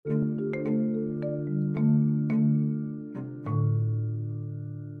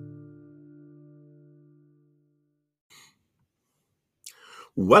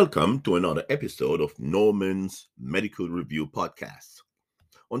Welcome to another episode of Norman's Medical Review Podcast.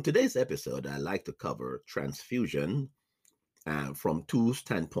 On today's episode, I'd like to cover transfusion from two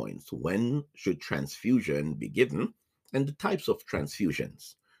standpoints. When should transfusion be given and the types of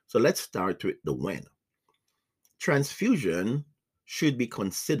transfusions? So let's start with the when. Transfusion should be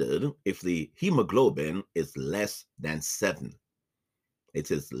considered if the hemoglobin is less than 7. It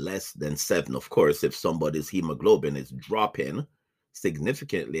is less than 7. Of course, if somebody's hemoglobin is dropping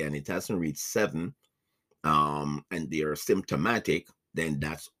significantly and it hasn't reached 7, and they are symptomatic, then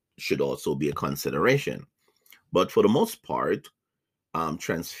that should also be a consideration. But for the most part,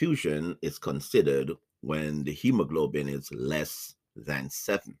 transfusion is considered when the hemoglobin is less than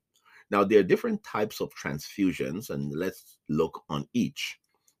 7. Now, there are different types of transfusions, and let's look on each.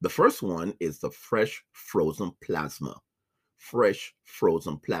 The first one is the fresh frozen plasma. Fresh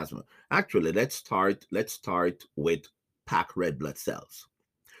frozen plasma. Actually, let's start with packed red blood cells.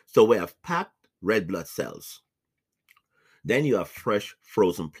 So we have packed red blood cells. Then you have fresh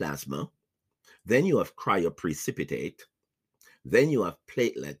frozen plasma. Then you have cryoprecipitate. Then you have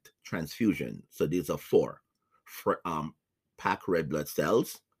platelet transfusion. So these are four. Packed red blood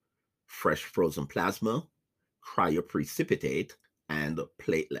cells, fresh frozen plasma, cryoprecipitate, and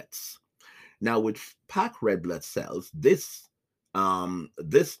platelets. Now with packed red blood cells, this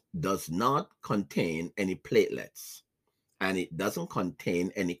does not contain any platelets, and it doesn't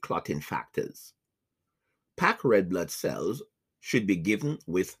contain any clotting factors. Packed red blood cells should be given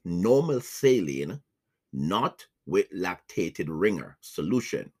with normal saline, not with lactated ringer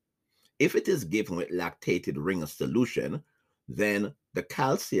solution. If it is given with lactated ringer solution, then the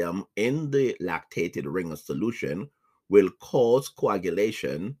calcium in the lactated ringer solution will cause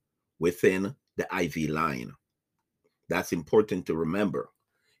coagulation within the IV line. That's important to remember.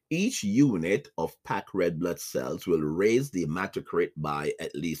 Each unit of packed red blood cells will raise the hematocrit by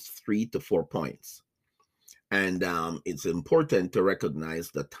at least 3 to 4 points. And it's important to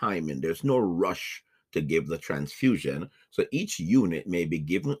recognize the timing. There's no rush to give the transfusion. So each unit may be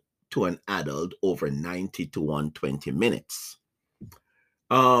given to an adult over 90 to 120 minutes.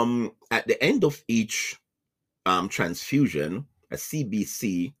 At the end of each transfusion, a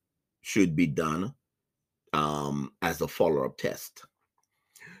CBC should be done as a follow-up test.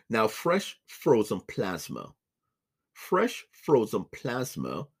 Now, fresh frozen plasma. Fresh frozen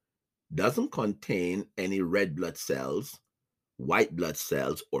plasma doesn't contain any red blood cells, white blood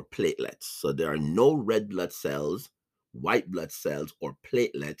cells, or platelets. So there are no red blood cells, white blood cells, or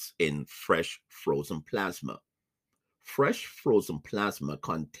platelets in fresh frozen plasma. Fresh frozen plasma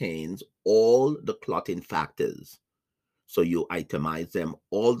contains all the clotting factors. So you itemize them.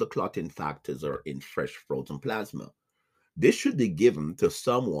 All the clotting factors are in fresh frozen plasma. This should be given to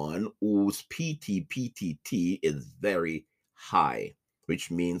someone whose PT-PTT is very high,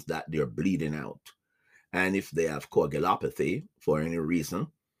 which means that they're bleeding out. And if they have coagulopathy for any reason,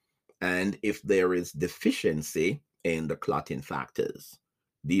 and if there is deficiency in the clotting factors,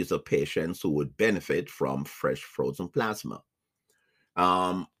 these are patients who would benefit from fresh frozen plasma.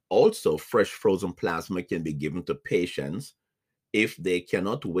 Also, fresh frozen plasma can be given to patients if they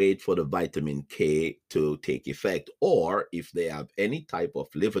cannot wait for the vitamin K to take effect, or if they have any type of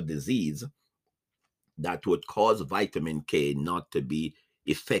liver disease that would cause vitamin K not to be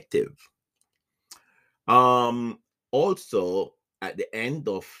effective. Also, at the end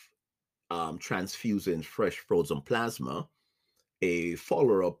of transfusing fresh frozen plasma, a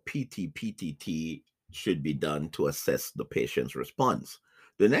follow-up PT-PTT should be done to assess the patient's response.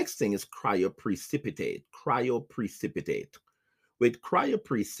 The next thing is cryoprecipitate. Cryoprecipitate. With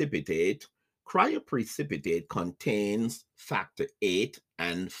cryoprecipitate contains factor 8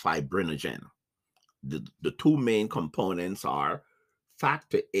 and fibrinogen. The two main components are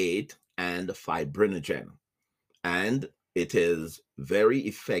factor 8 and fibrinogen. And it is very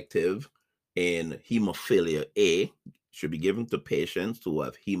effective in hemophilia A. Should be given to patients who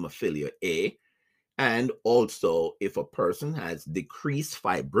have hemophilia A. And also, if a person has decreased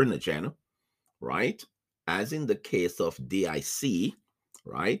fibrinogen, right, as in the case of DIC,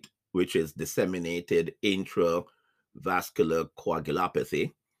 right, which is disseminated intravascular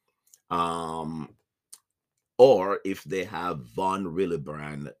coagulopathy, or if they have von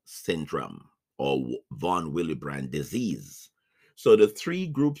Willebrand syndrome or von Willebrand disease. So the three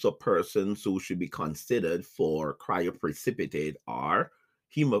groups of persons who should be considered for cryoprecipitate are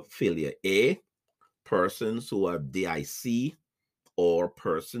hemophilia A, persons who have DIC, or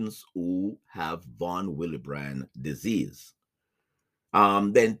persons who have von Willebrand disease.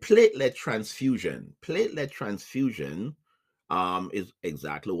 Then platelet transfusion. Platelet transfusion is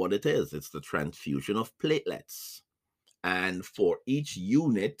exactly what it is. It's the transfusion of platelets. And for each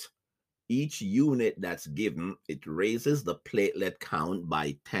unit that's given, it raises the platelet count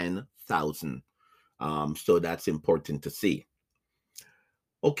by 10,000. So that's important to see.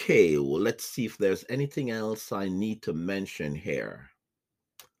 Okay, well, let's see if there's anything else I need to mention here.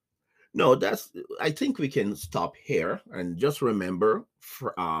 No, I think we can stop here and just remember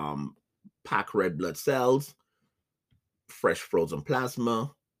packed red blood cells, fresh frozen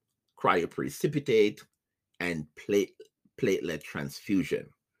plasma, cryoprecipitate, and platelet transfusion.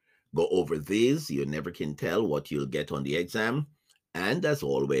 Go over these. You never can tell what you'll get on the exam. And as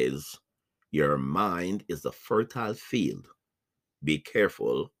always, your mind is a fertile field. Be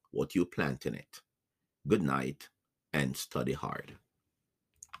careful what you plant in it. Good night and study hard.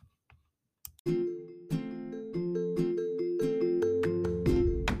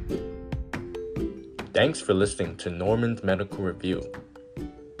 Thanks for listening to Norman's Medical Review.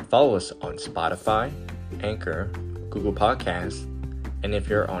 Follow us on Spotify, Anchor, Google Podcasts, and if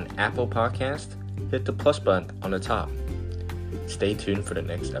you're on Apple Podcasts, hit the plus button on the top. Stay tuned for the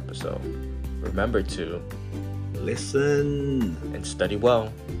next episode. Remember to listen and study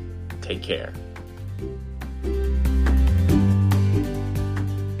well. Take care.